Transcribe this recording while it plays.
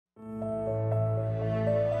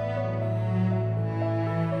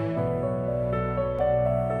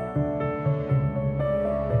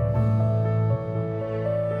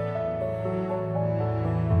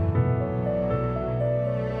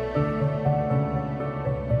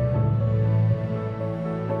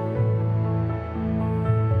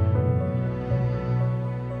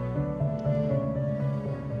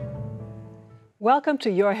Welcome to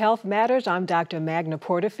Your Health Matters. I'm Dr. Magda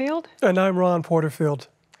Porterfield. And I'm Ron Porterfield.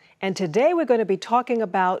 And today we're going to be talking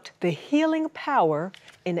about the healing power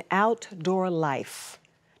in outdoor life.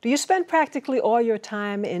 Do you spend practically all your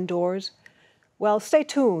time indoors? Well, stay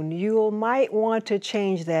tuned. You might want to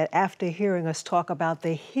change that after hearing us talk about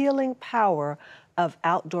the healing power of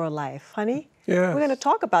outdoor life. Honey? Yes. We're going to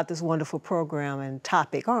talk about this wonderful program and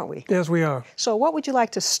topic, aren't we? Yes, we are. So what would you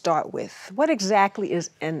like to start with? What exactly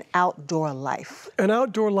is an outdoor life? An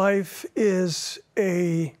outdoor life is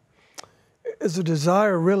a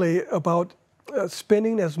desire really about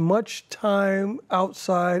spending as much time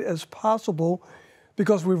outside as possible,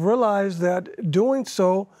 because we've realized that doing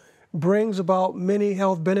so brings about many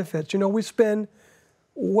health benefits. You know, we spend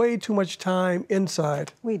way too much time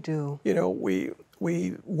inside. We do. You know, we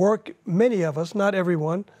work, many of us, not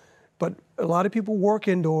everyone, but a lot of people work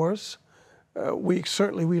indoors. We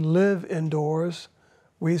live indoors.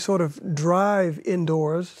 We sort of drive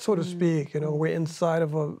indoors, so to speak. You know, we're inside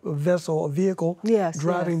of a vessel, a vehicle,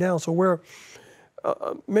 driving down. So we're,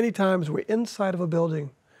 many times we're inside of a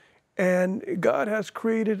building. And God has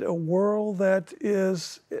created a world that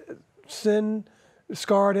is sin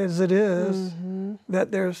scarred as it is,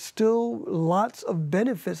 that there's still lots of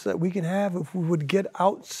benefits that we can have if we would get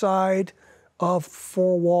outside of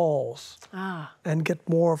four walls and get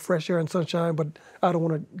more fresh air and sunshine. But I don't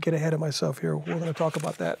want to get ahead of myself here. We're going to talk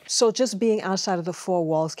about that. So just being outside of the four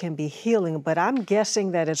walls can be healing, but I'm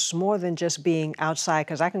guessing that it's more than just being outside,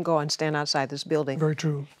 because I can go and stand outside this building. Very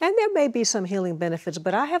true. And there may be some healing benefits,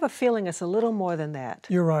 but I have a feeling it's a little more than that.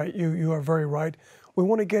 You're right. You are very right. We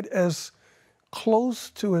want to get as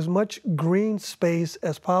close to as much green space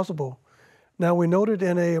as possible. Now, we noted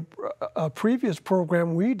in a previous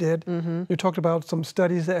program we did, you talked about some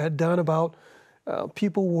studies that had done about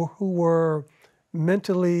people who were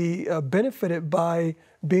mentally benefited by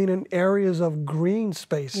being in areas of green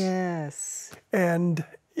space. Yes. And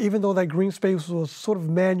even though that green space was sort of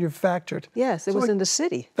manufactured. Yes, it was in the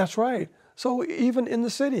city. That's right. So even in the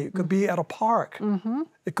city, it could be at a park.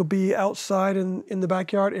 It could be outside in the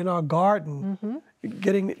backyard, in our garden,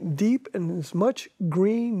 getting deep in as much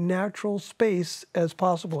green, natural space as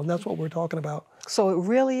possible. And that's what we're talking about. So it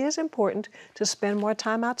really is important to spend more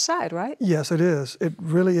time outside, right? Yes, it is. It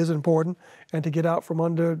really is important. And to get out from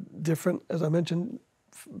under different, as I mentioned,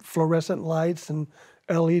 fluorescent lights and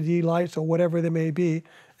LED lights or whatever they may be,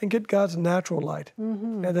 and get God's natural light.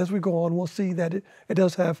 And as we go on, we'll see that it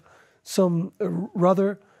does have some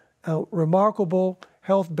rather remarkable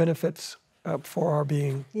health benefits for our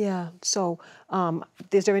being. Yeah. So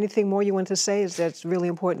is there anything more you want to say? Is that it's really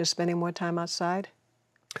important to spending more time outside?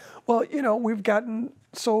 Well, you know, we've gotten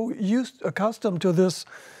so accustomed to this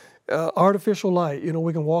artificial light. You know,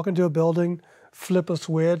 we can walk into a building, flip a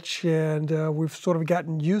switch, and we've sort of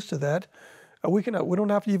gotten used to that. We don't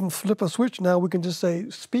have to even flip a switch now. We can just say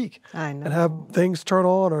speak and have things turn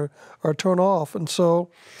on or turn off. And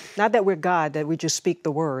so, not that we're God, that we just speak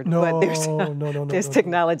the word. No, but there's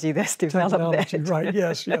technology that's developed that. Right?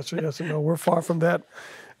 Yes. No, we're far from that.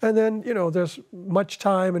 And then, you know, there's much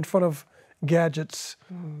time in front of gadgets.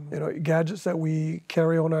 You know, gadgets that we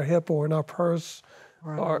carry on our hip or in our purse,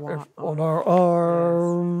 or on our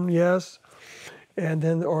arm. Yes. And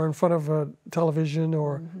then, or in front of a television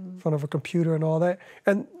or in front of a computer and all that.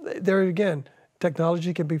 And there again,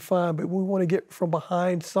 technology can be fine, but we want to get from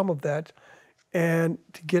behind some of that and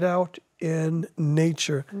to get out in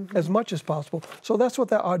nature as much as possible. So that's what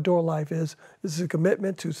that outdoor life is. This is a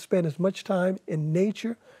commitment to spend as much time in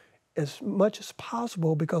nature as much as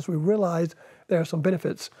possible, because we realize there are some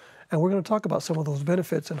benefits. And we're going to talk about some of those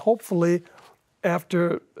benefits. And hopefully,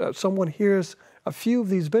 after someone hears a few of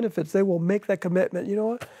these benefits, they will make that commitment. You know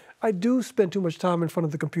what? I do spend too much time in front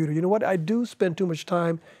of the computer. You know what? I do spend too much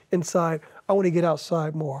time inside. I want to get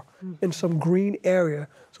outside more in some green area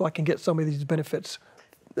so I can get some of these benefits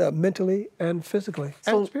mentally and physically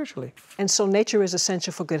and spiritually. And so nature is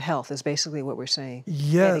essential for good health is basically what we're saying.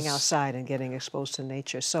 Yes. Getting outside and getting exposed to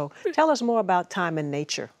nature. So tell us more about time in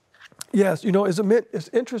nature. Yes, you know, it's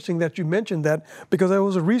interesting that you mentioned that, because I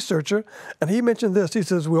was a researcher, and he mentioned this. He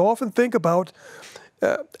says, we often think about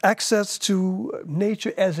access to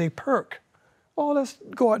nature as a perk. Oh, let's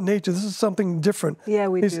go out in nature. This is something different. Yeah,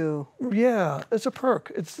 we do. Yeah, it's a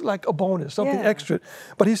perk. It's like a bonus, something extra.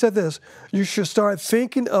 But he said this, you should start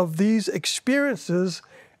thinking of these experiences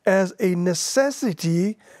as a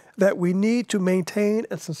necessity that we need to maintain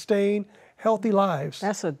and sustain healthy lives.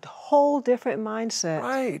 That's a whole different mindset.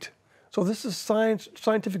 Right. So this is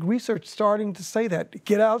scientific research starting to say that.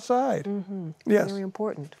 Get outside. Yes. Very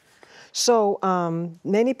important. So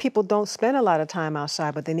many people don't spend a lot of time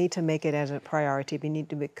outside, but they need to make it as a priority. We need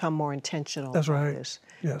to become more intentional That's about right. this.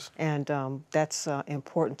 Yes. And that's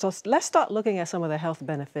important. So let's start looking at some of the health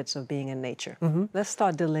benefits of being in nature. Let's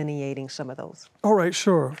start delineating some of those. All right,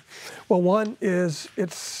 sure. Well, one is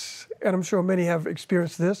and I'm sure many have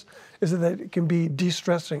experienced this, is that it can be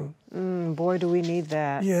de-stressing. Boy, do we need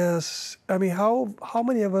that. Yes. I mean, how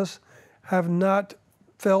many of us have not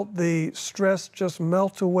felt the stress just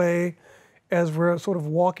melt away as we're sort of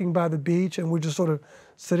walking by the beach and we're just sort of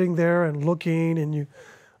sitting there and looking, and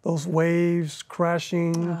those waves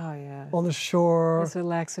crashing on the shore. It's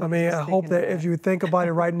relaxing. I mean, I hope that if you think about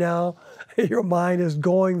it right now, your mind is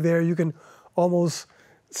going there. You can almost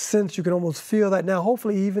sense, you can almost feel that now.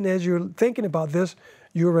 Hopefully, even as you're thinking about this,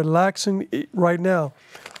 you're relaxing right now.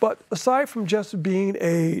 But aside from just being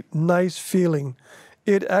a nice feeling,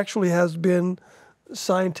 it actually has been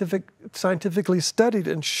scientifically studied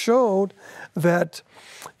and showed that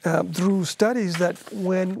through studies that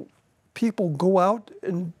when people go out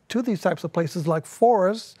into these types of places like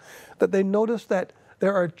forests, that they notice that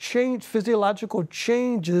there are physiological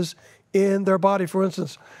changes in their body. For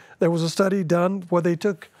instance, there was a study done where they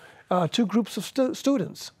took two groups of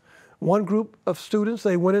students. One group of students,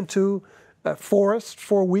 they went into a forest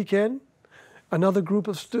for a weekend. Another group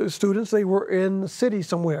of students, they were in the city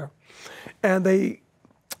somewhere. And they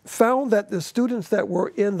found that the students that were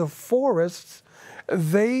in the forests,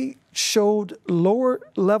 they showed lower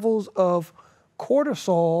levels of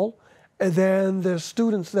cortisol than the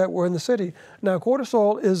students that were in the city. Now,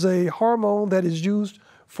 cortisol is a hormone that is used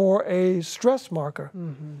for a stress marker.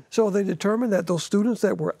 So they determined that those students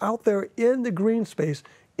that were out there in the green space,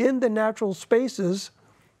 in the natural spaces,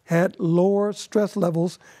 had lower stress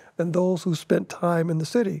levels than those who spent time in the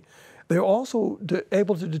city. They're also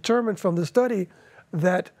able to determine from the study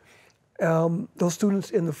that those students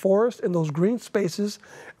in the forest, in those green spaces,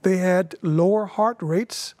 they had lower heart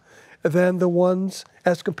rates than the ones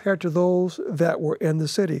as compared to those that were in the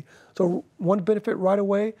city. So one benefit right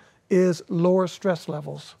away is lower stress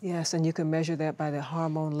levels. Yes, and you can measure that by the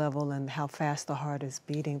hormone level and how fast the heart is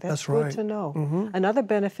beating. That's right. Good to know. Another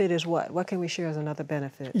benefit is what? What can we share as another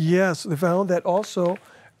benefit? Yes, they found that also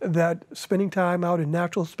that spending time out in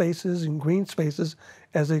natural spaces, in green spaces,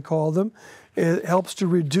 as they call them, it helps to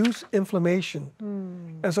reduce inflammation.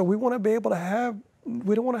 And so we want to be able to have,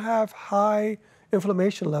 we don't want to have high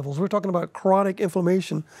inflammation levels. We're talking about chronic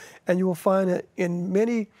inflammation, and you will find that in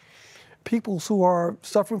many people who are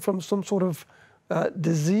suffering from some sort of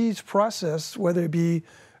disease process, whether it be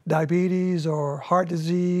diabetes or heart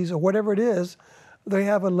disease or whatever it is, they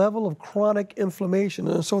have a level of chronic inflammation,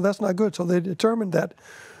 and so that's not good. So they determined that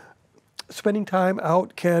spending time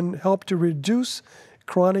out can help to reduce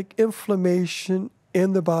chronic inflammation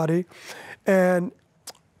in the body, and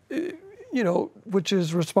which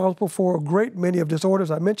is responsible for a great many of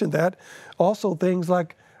disorders. I mentioned that. Also things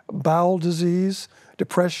like bowel disease,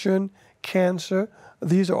 depression, cancer,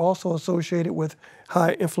 these are also associated with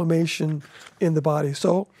high inflammation in the body.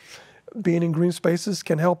 So being in green spaces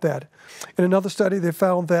can help that. In another study, they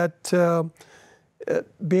found that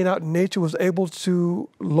being out in nature was able to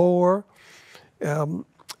lower,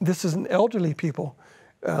 this is in elderly people,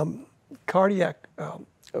 cardiac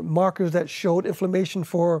markers that showed inflammation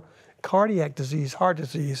for cardiac disease, heart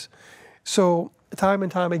disease. So time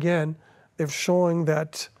and time again, they're showing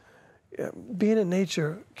that being in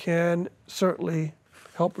nature can certainly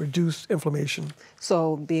help reduce inflammation.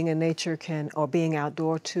 So being in nature or being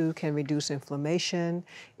outdoor too can reduce inflammation.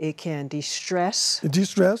 It can de-stress.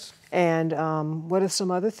 De-stress. And what are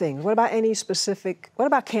some other things? What about what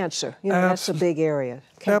about cancer? That's a big area.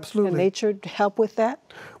 Absolutely. Can nature help with that?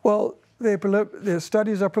 Well, the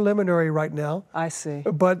studies are preliminary right now. I see.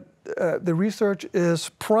 But the research is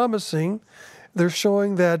promising. They're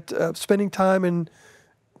showing that spending time in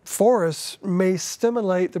forests may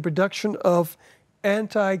stimulate the production of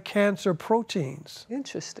anti-cancer proteins.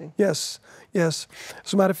 Interesting. Yes, yes.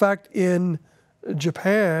 As a matter of fact, in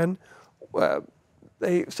Japan,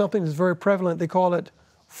 something that's very prevalent, they call it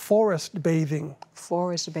forest bathing.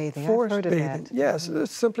 Forest bathing, Forest I've heard bathing. of that. Yes,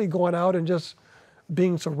 it's simply going out and just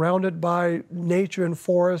being surrounded by nature and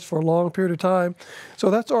forest for a long period of time. So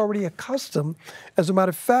that's already a custom. As a matter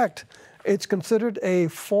of fact, it's considered a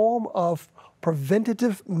form of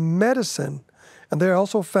preventative medicine. And they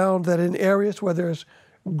also found that in areas where there's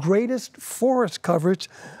greatest forest coverage,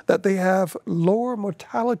 that they have lower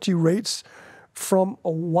mortality rates from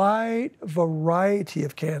a wide variety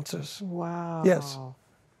of cancers. Wow. Yes.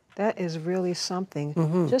 That is really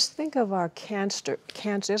something. Just think of our cancer.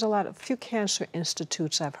 There's a few cancer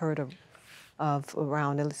institutes I've heard of of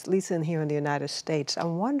around, at least in here in the United States. I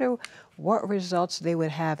wonder what results they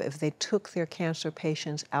would have if they took their cancer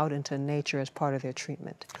patients out into nature as part of their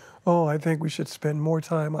treatment. Oh, I think we should spend more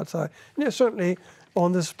time outside. Yeah, certainly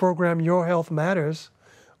on this program, Your Health Matters,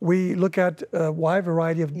 we look at a wide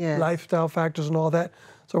variety of lifestyle factors and all that.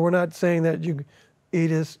 So we're not saying that you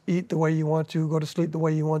eat the way you want to, go to sleep the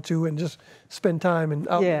way you want to, and just spend time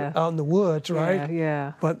out in the woods, right?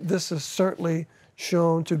 Yeah. But this is certainly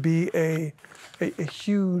shown to be a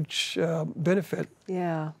huge benefit.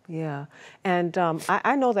 Yeah. And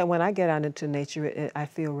I know that when I get out into nature, I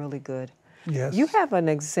feel really good. Yes. You have an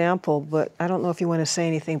example, but I don't know if you want to say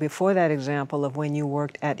anything before that example of when you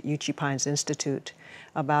worked at Uchee Pines Institute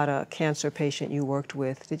about a cancer patient you worked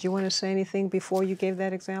with. Did you want to say anything before you gave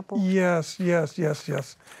that example? Yes.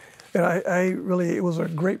 And I really, it was a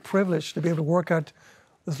great privilege to be able to work at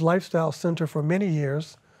this lifestyle center for many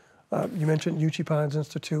years. You mentioned Uchee Pines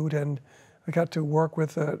Institute, and I got to work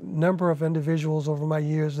with a number of individuals over my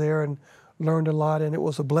years there and learned a lot, and it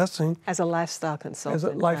was a blessing. As a lifestyle consultant. As a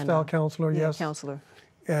lifestyle counselor, yes. Counselor.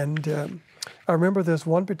 And I remember this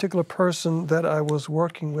one particular person that I was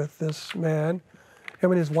working with, this man,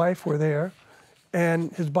 him and his wife were there,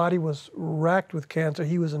 and his body was racked with cancer.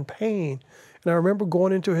 He was in pain. And I remember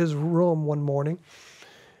going into his room one morning,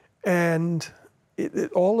 and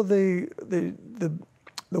all of the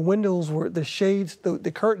windows were, the shades,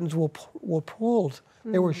 the curtains were pulled.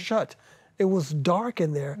 They were shut. It was dark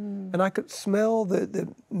in there, and I could smell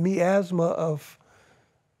the miasma of,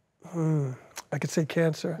 I could say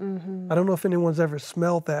cancer. I don't know if anyone's ever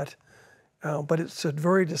smelled that, but it's a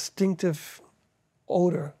very distinctive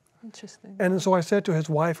odor. Interesting. And so I said to his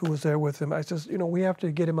wife, who was there with him, I said, we have to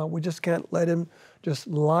get him out. We just can't let him just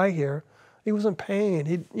lie here. He was in pain.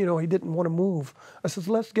 He didn't want to move. I said,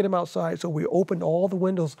 let's get him outside. So we opened all the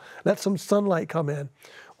windows, let some sunlight come in.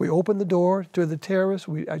 We opened the door to the terrace.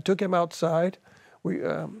 I took him outside. We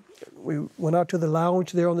went out to the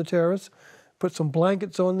lounge there on the terrace, put some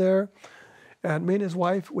blankets on there. And me and his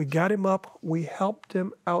wife, we got him up. We helped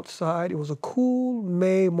him outside. It was a cool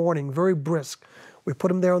May morning, very brisk. We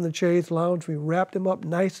put him there on the chaise lounge. We wrapped him up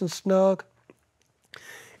nice and snug.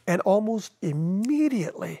 And almost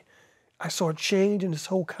immediately, I saw a change in his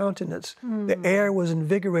whole countenance. The air was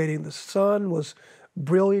invigorating. The sun was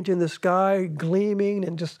brilliant in the sky, gleaming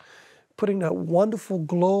and just putting that wonderful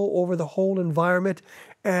glow over the whole environment.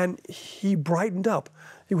 And he brightened up.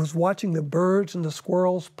 He was watching the birds and the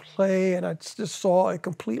squirrels play, and I just saw a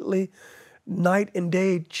completely night and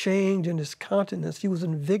day change in his countenance. He was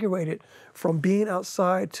invigorated from being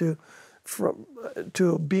outside to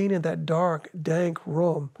being in that dark, dank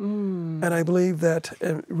room. And I believe that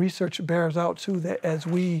research bears out too that as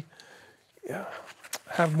we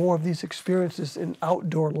have more of these experiences in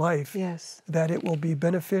outdoor life, that it will be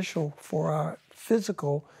beneficial for our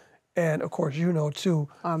physical and, of course, too,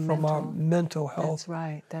 our mental health.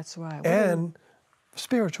 That's right. And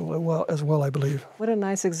spiritual as well, I believe. What a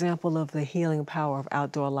nice example of the healing power of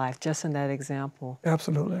outdoor life, just in that example.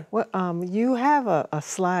 Absolutely. You have a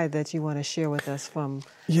slide that you want to share with us from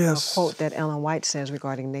a quote that Ellen White says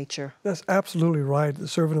regarding nature. That's absolutely right. The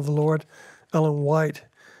servant of the Lord, Ellen White,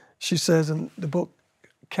 she says in the book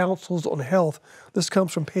Counsels on Health, this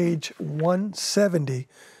comes from page 170.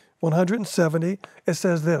 It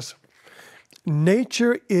says this: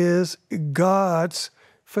 nature is God's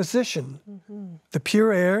physician. The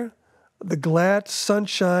pure air, the glad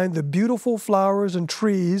sunshine, the beautiful flowers and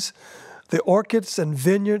trees, the orchids and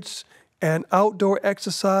vineyards, and outdoor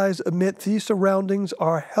exercise amid these surroundings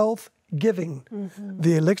are health-giving.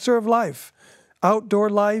 The elixir of life. Outdoor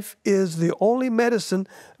life is the only medicine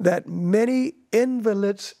that many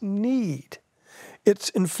invalids need. Its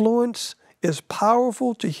influence is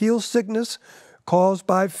powerful to heal sickness caused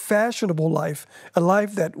by fashionable life, a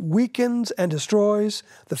life that weakens and destroys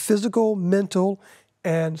the physical, mental,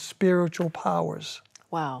 and spiritual powers.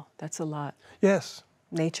 Wow, that's a lot. Yes.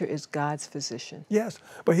 Nature is God's physician. Yes,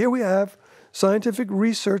 but here we have scientific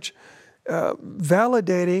research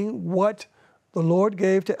validating what the Lord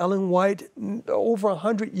gave to Ellen White over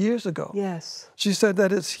 100 years ago. Yes. She said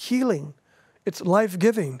that it's healing, it's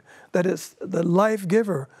life-giving, that it's the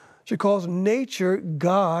life-giver. She calls nature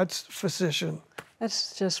God's physician.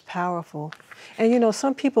 That's just powerful. And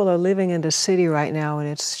some people are living in the city right now, and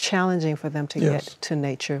it's challenging for them to get to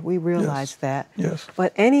nature. We realize that. Yes.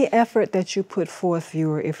 But any effort that you put forth,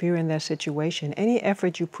 viewer, if you're in that situation, any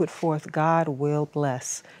effort you put forth, God will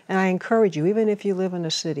bless. And I encourage you, even if you live in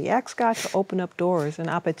the city, ask God to open up doors and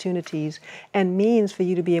opportunities and means for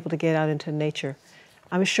you to be able to get out into nature.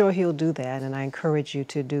 I'm sure He'll do that, and I encourage you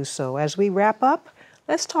to do so. As we wrap up,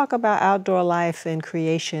 Let's talk about outdoor life and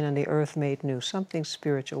creation and the earth made new, something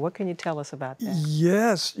spiritual. What can you tell us about that?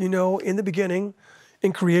 Yes, in the beginning,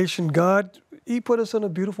 in creation, God, He put us in a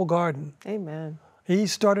beautiful garden. Amen. He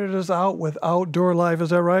started us out with outdoor life. Is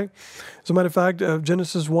that right? As a matter of fact,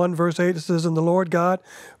 Genesis 1, verse 8, it says, "And the Lord God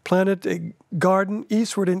planted a garden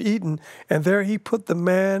eastward in Eden, and there He put the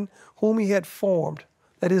man whom He had formed."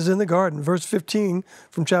 That is in the garden. Verse 15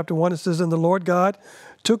 from chapter 1, it says, "And the Lord God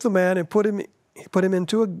took the man and put him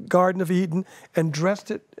into a garden of Eden and dress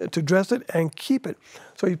it and keep it."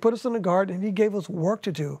 So He put us in a garden and He gave us work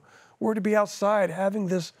to do. We're to be outside having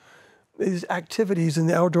these activities in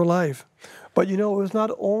the outdoor life. But it was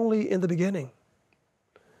not only in the beginning.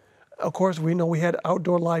 Of course, we know we had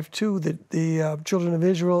outdoor life too. The children of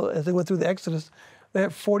Israel, as they went through the Exodus, they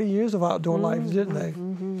had 40 years of outdoor life, didn't they?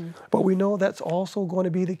 But we know that's also going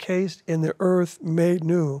to be the case in the earth made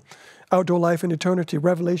new. Outdoor life in eternity.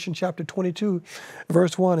 Revelation chapter 22,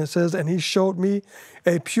 verse 1, it says, "And He showed me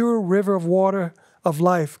a pure river of water of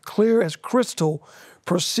life, clear as crystal,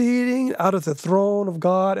 proceeding out of the throne of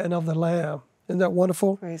God and of the Lamb." Isn't that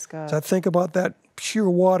wonderful? Praise God. So I think about that pure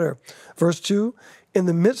water. Verse 2, "In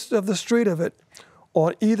the midst of the street of it,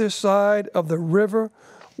 on either side of the river,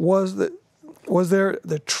 was there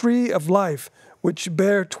the tree of life, which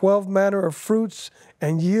bare 12 manner of fruits,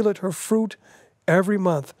 and yielded her fruit every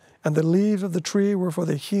month. And the leaves of the tree were for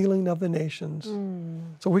the healing of the nations."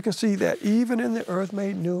 So we can see that even in the earth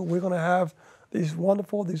made new, we're going to have these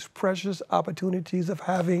wonderful, these precious opportunities of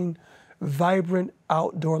having vibrant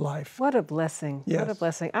outdoor life. What a blessing. Yes. What a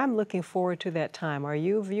blessing. I'm looking forward to that time. Are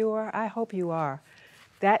you, viewer? I hope you are.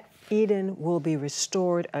 That Eden will be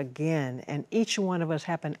restored again, and each one of us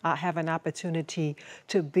have an opportunity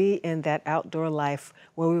to be in that outdoor life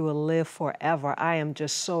where we will live forever. I am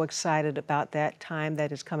just so excited about that time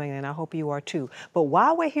that is coming, and I hope you are too. But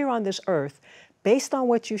while we're here on this earth, based on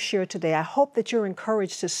what you shared today, I hope that you're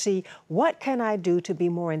encouraged to see, what can I do to be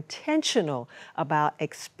more intentional about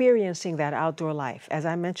experiencing that outdoor life? As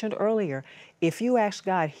I mentioned earlier, if you ask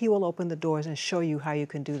God, He will open the doors and show you how you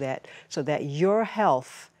can do that so that your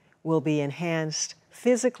health will be enhanced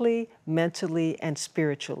physically, mentally, and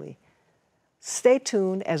spiritually. Stay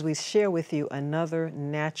tuned as we share with you another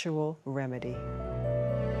natural remedy.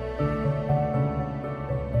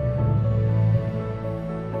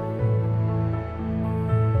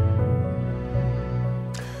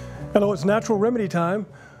 Hello, it's Natural Remedy time.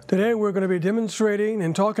 Today we're going to be demonstrating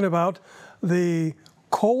and talking about the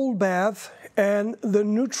cold bath and the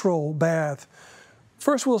neutral bath.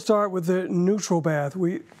 First, we'll start with the neutral bath.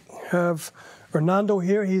 We have Hernando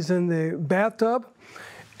here. He's in the bathtub.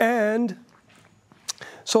 And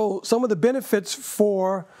so some of the benefits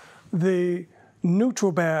for the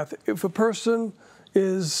neutral bath, if a person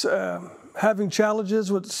is having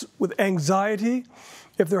challenges with anxiety,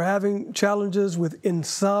 if they're having challenges with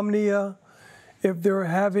insomnia, if they're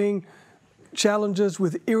having challenges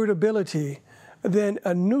with irritability, then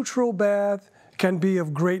a neutral bath can be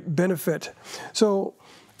of great benefit. So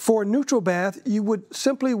for a neutral bath, you would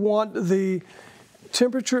simply want the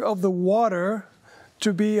temperature of the water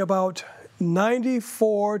to be about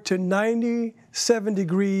 94 to 97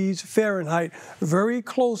 degrees Fahrenheit, very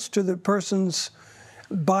close to the person's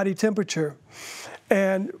body temperature.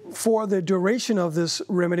 And for the duration of this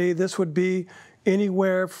remedy, this would be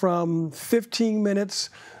anywhere from 15 minutes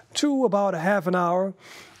to about a half an hour.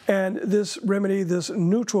 And this remedy, this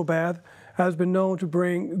neutral bath, has been known to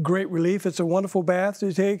bring great relief. It's a wonderful bath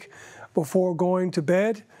to take before going to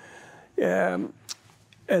bed.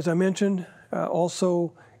 As I mentioned,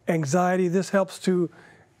 also anxiety. This helps to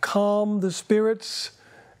calm the spirits,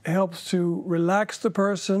 helps to relax the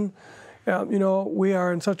person. We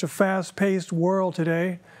are in such a fast-paced world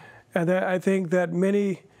today, and I think that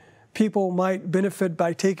many people might benefit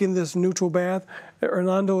by taking this neutral bath.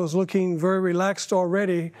 Hernando is looking very relaxed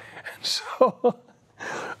already, so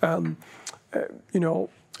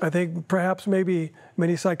I think perhaps maybe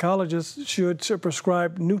many psychologists should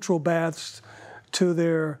prescribe neutral baths to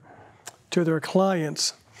their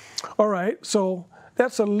clients. All right, so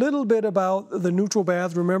that's a little bit about the neutral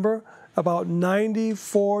bath. Remember, about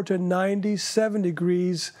 94 to 97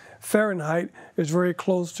 degrees Fahrenheit is very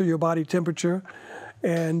close to your body temperature,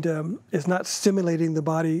 and it's not stimulating the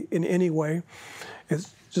body in any way.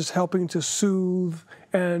 It's just helping to soothe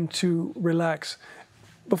and to relax.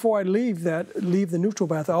 Before I leave the neutral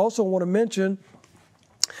bath, I also want to mention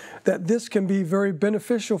that this can be very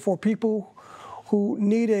beneficial for people who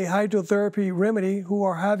need a hydrotherapy remedy who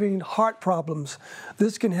are having heart problems.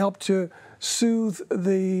 This can help to soothe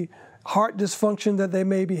the heart dysfunction that they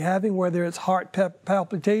may be having, whether it's heart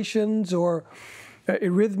palpitations or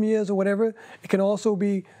arrhythmias or whatever, it can also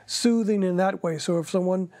be soothing in that way. So if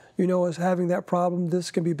someone is having that problem,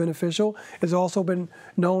 this can be beneficial. It's also been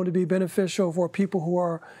known to be beneficial for people who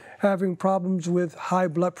are having problems with high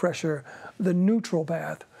blood pressure, the neutral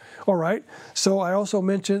bath. All right, so I also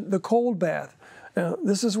mentioned the cold bath. Now,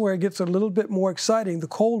 this is where it gets a little bit more exciting, the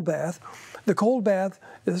cold bath. The cold bath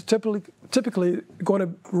is typically going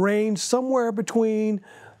to range somewhere between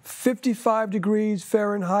 55 degrees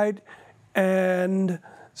Fahrenheit and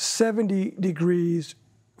 70 degrees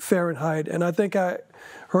Fahrenheit. And I think I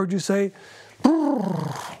heard you say,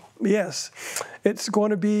 yes, it's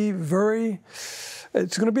going to be a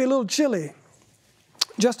little chilly.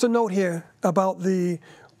 Just a note here about the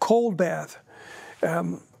cold bath.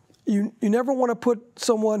 You never want to put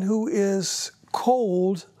someone who is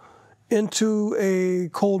cold into a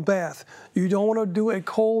cold bath. You don't want to do a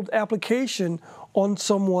cold application on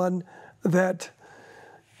someone that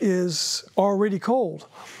is already cold,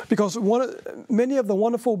 because many of the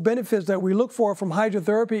wonderful benefits that we look for from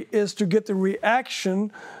hydrotherapy is to get the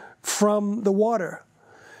reaction from the water.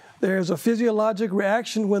 There's a physiologic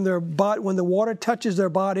reaction when the water touches their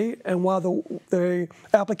body and while the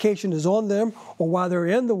application is on them or while they're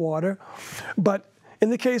in the water. But in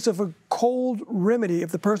the case of a cold remedy,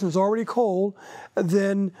 if the person is already cold,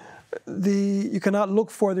 then you cannot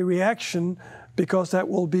look for the reaction because that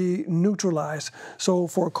will be neutralized. So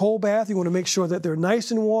for a cold bath, you want to make sure that they're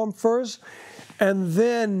nice and warm first, and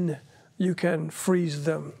then you can freeze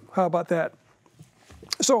them. How about that?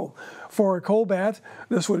 So for a cold bath,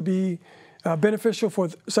 this would be beneficial for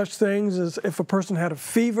such things as if a person had a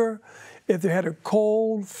fever, if they had a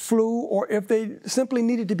cold, flu, or if they simply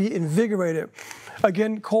needed to be invigorated.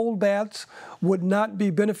 Again, cold baths would not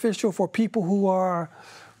be beneficial for people who are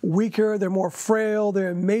weaker, they're more frail,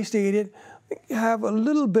 they're emaciated, have a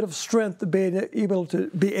little bit of strength to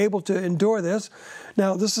be able to endure this.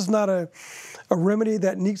 Now, this is not a remedy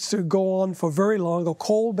that needs to go on for very long. A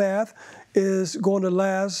cold bath is going to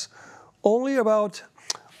last only about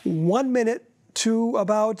 1 minute to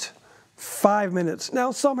about 5 minutes.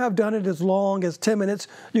 Now, some have done it as long as 10 minutes.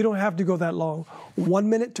 You don't have to go that long. 1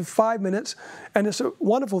 minute to 5 minutes. And it's a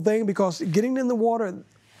wonderful thing because getting in the water,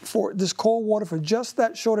 for this cold water for just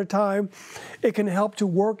that shorter time, it can help to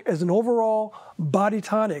work as an overall body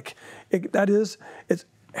tonic. That is, it's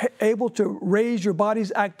able to raise your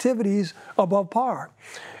body's activities above par.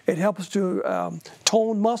 It helps to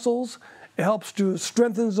tone muscles. It helps to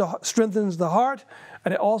strengthens the heart,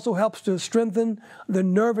 and it also helps to strengthen the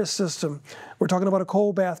nervous system. We're talking about a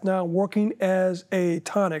cold bath now working as a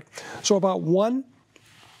tonic. So about 1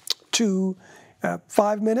 to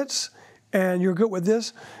 5 minutes, and you're good with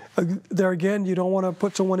this. There again, you don't want to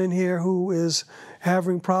put someone in here who is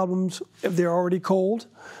having problems if they're already cold,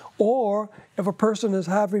 or if a person is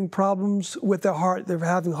having problems with their heart, they're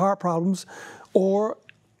having heart problems, or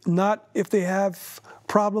not if they have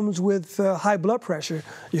problems with high blood pressure.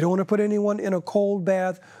 You don't want to put anyone in a cold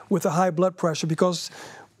bath with a high blood pressure, because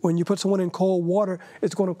when you put someone in cold water,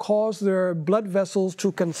 it's going to cause their blood vessels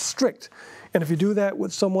to constrict. And if you do that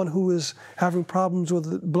with someone who is having problems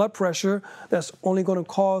with blood pressure, that's only going to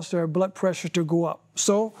cause their blood pressure to go up.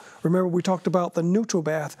 So remember, we talked about the neutral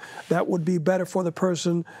bath. That would be better for the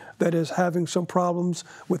person that is having some problems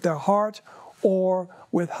with their heart or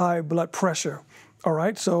with high blood pressure. All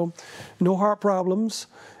right, so no heart problems.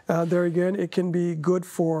 There again, it can be good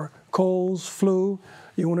for colds, flu.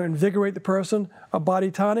 You want to invigorate the person, a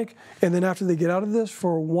body tonic, and then after they get out of this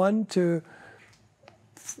for 1 to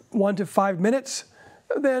 5 minutes,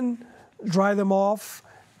 then dry them off,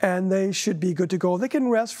 and they should be good to go. They can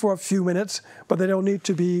rest for a few minutes, but they don't need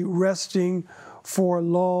to be resting for a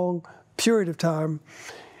long period of time.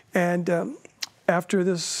 And after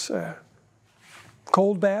this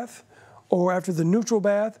cold bath, or after the neutral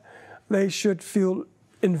bath, they should feel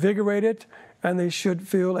invigorated, and they should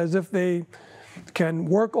feel as if they can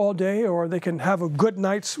work all day or they can have a good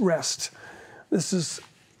night's rest. This is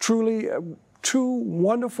truly two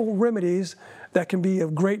wonderful remedies that can be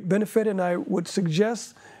of great benefit, and I would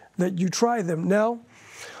suggest that you try them. Now,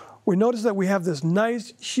 we notice that we have this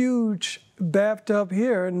nice, huge bathtub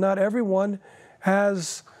here, and not everyone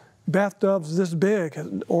has bathtubs this big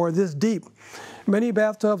or this deep. Many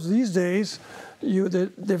bathtubs these days,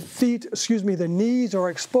 the knees are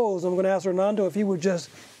exposed. I'm going to ask Hernando if he would just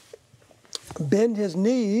bend his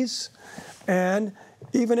knees, and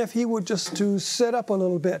even if he would just to sit up a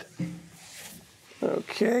little bit.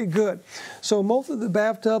 Okay, good. So most of the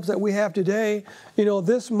bathtubs that we have today,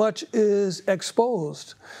 this much is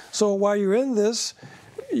exposed. So while you're in this,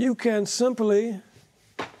 you can simply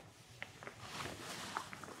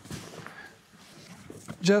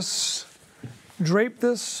just drape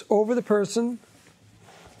this over the person,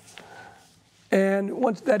 and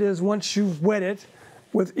once you've wet it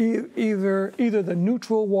with either the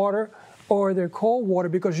neutral water or the cold water,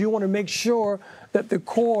 because you want to make sure that the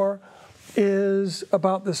core is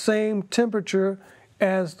about the same temperature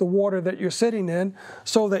as the water that you're sitting in,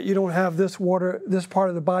 so that you don't have this part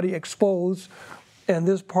of the body exposed and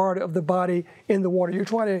this part of the body in the water. You're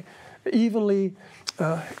trying to evenly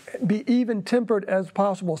be even tempered as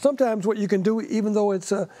possible. Sometimes what you can do, even though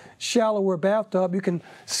it's a shallower bathtub, you can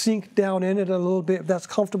sink down in it a little bit if that's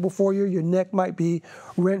comfortable for you. Your neck might be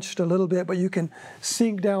wrenched a little bit, but you can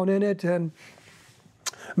sink down in it and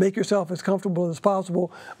make yourself as comfortable as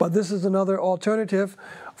possible. But this is another alternative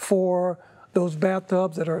for those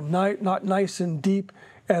bathtubs that are not nice and deep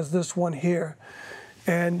as this one here.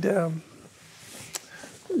 And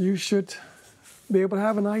you should be able to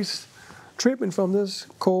have a nice treatment from this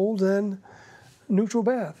cold and neutral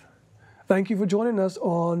bath. Thank you for joining us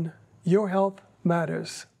on Your Health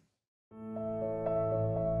Matters.